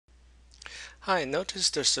Hi,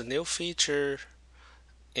 notice there's a new feature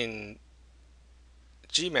in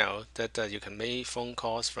Gmail that you can make phone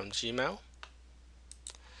calls from Gmail.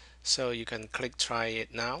 So you can click try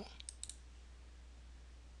it now.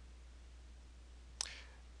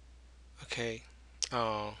 Okay.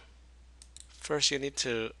 Uh, First you need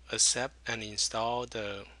to accept and install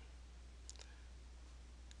the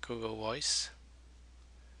Google Voice.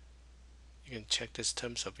 You can check this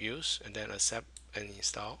terms of use and then accept and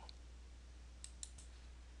install.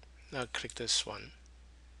 Now click this one.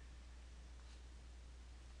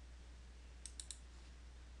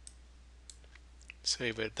 So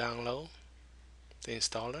it will download the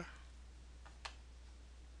installer.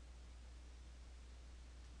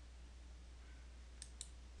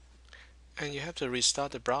 And you have to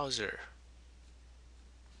restart the browser.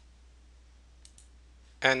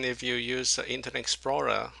 And if you use Internet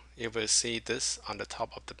Explorer, you will see this on the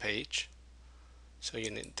top of the page. So you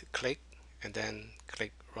need to click and then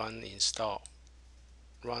click run install,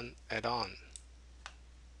 run add-on.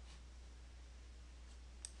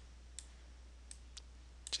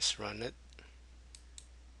 Just run it.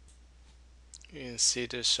 You can see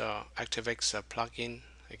this activates a plugin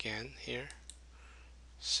again here.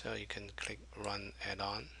 So you can click run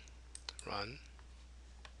add-on, run.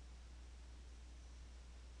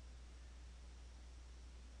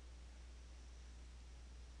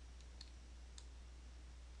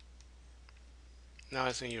 Now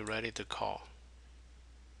I think you're ready to call.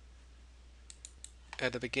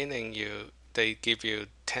 At the beginning, they give you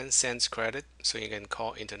 10 cents credit, so you can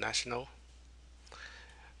call international,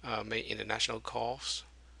 make international calls.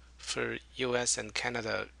 For US and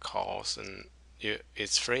Canada calls, and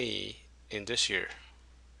it's free in this year.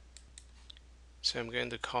 So I'm going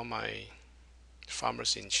to call my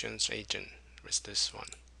farmer's insurance agent with this one.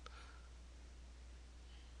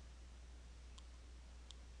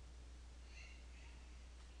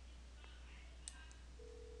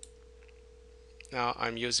 Now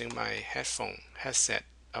I'm using my headset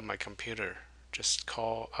of my computer. Just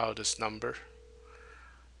call out this number.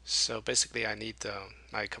 So basically I need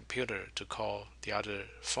my computer to call the other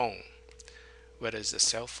phone, whether it's a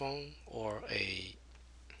cell phone or a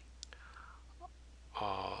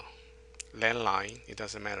uh, landline, it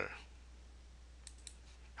doesn't matter.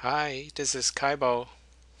 Hi, this is Kaibo.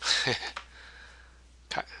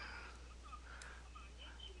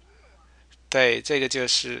 对，这个就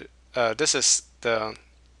是this is the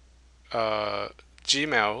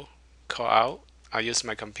Gmail call out. I use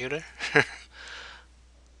my computer.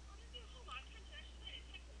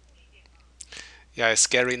 Yeah, a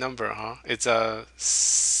scary number, huh? It's a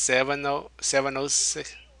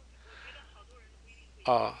 706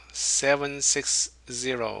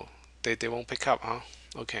 760. They won't pick up, huh?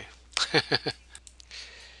 Okay.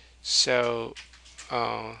 So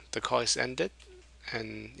the call is ended,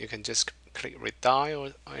 and you can just click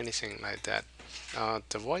redial or anything like that.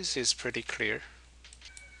 The voice is pretty clear.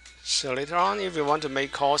 So later on, if you want to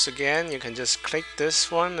make calls again, you can just click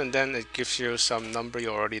this one, and then it gives you some number you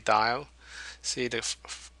already dialed. See, the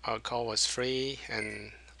call was free,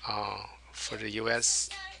 and for the US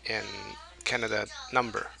and Canada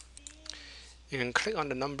number. You can click on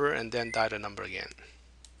the number and then dial the number again.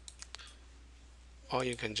 Or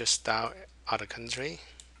you can just dial other country.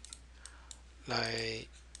 Like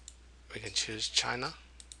we can choose China.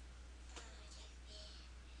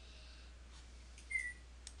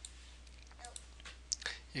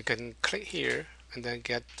 You can click here and then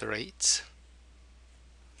get the rates.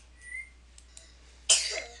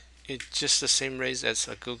 It's just the same rate as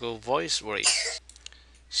a Google Voice rate.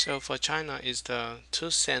 So for China, it's the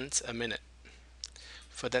 2 cents a minute.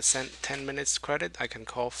 For that 10 minutes credit, I can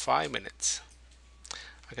call 5 minutes.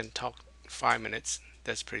 I can talk 5 minutes.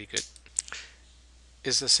 That's pretty good.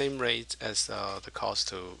 It's the same rate as the cost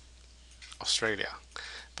to Australia.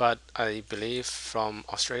 But I believe from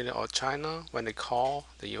Australia or China, when they call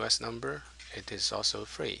the US number, it is also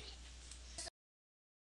free.